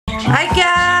Hi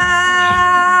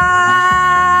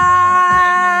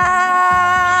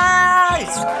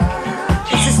guys!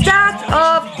 It's the start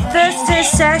of Thursday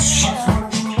sesh.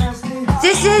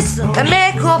 This is a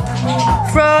makeup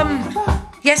from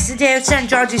yesterday, St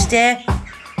George's Day.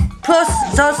 Plus,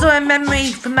 it's also a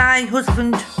memory for my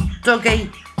husband,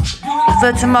 Dougie,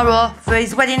 for tomorrow, for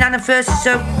his wedding anniversary.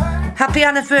 So, happy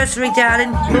anniversary,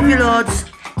 darling. Love you loads.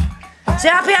 Say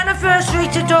happy anniversary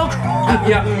to Doug.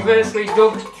 Happy anniversary,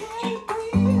 Doug.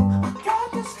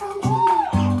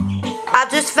 I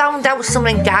just found out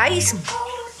something, guys.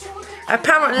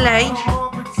 Apparently,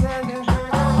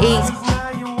 his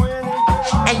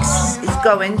ex is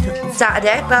going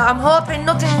Saturday, but I'm hoping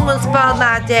nothing will spoil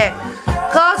my day.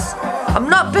 Because I'm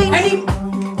not being...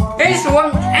 Here's the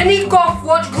one. Any cop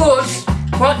what goes,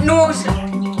 what knows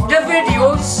the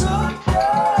videos,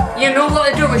 you know what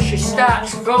to do when she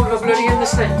starts from the bloody in the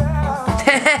sea.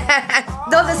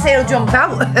 Not the sail jump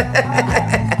out.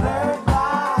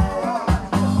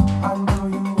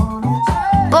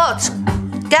 But,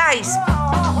 guys,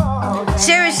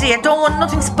 seriously, I don't want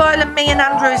nothing spoiling me and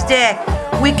Andrew's day.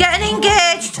 We're getting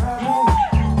engaged.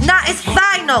 And that is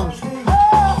final.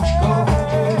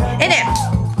 Innit?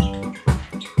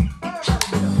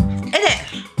 Innit?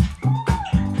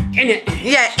 Innit?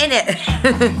 Yeah, innit.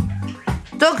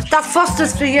 Doug, that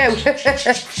Foster's for you.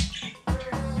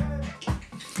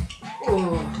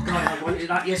 Oh, God, I wanted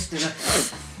that yesterday.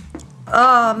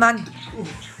 Oh, man.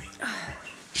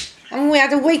 And we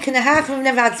had a week and a half and we've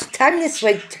never had time this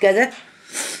week together.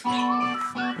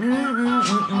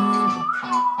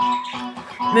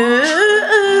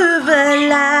 Move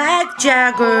like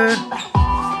Jagger.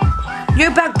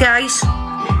 You're back, guys.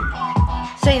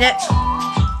 Seen it.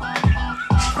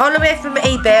 All the way from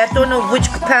eBay. I don't know which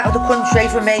part of the country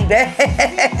from eBay.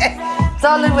 It's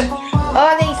all the way. Oh,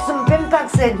 I need some bin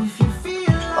bags in.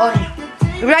 Oh,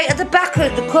 right at the back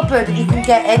of the cupboard you can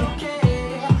get in.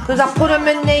 Because I put them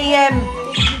in the in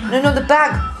another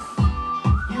bag.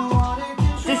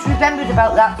 Just remembered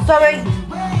about that. Sorry.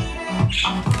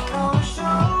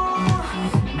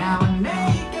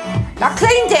 I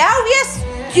cleaned it out, yes,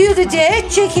 the other day,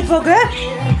 cheeky bugger.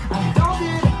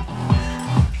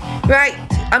 Right,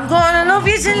 I'm going to love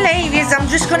yous and leave yous, I'm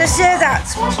just going to say that.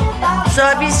 So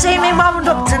if you see me wound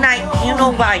up tonight, you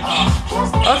know why.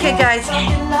 Okay guys,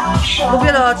 love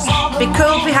you loads, be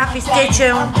cool, be happy, stay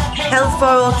tuned, Health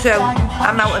 402,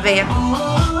 I'm out of here.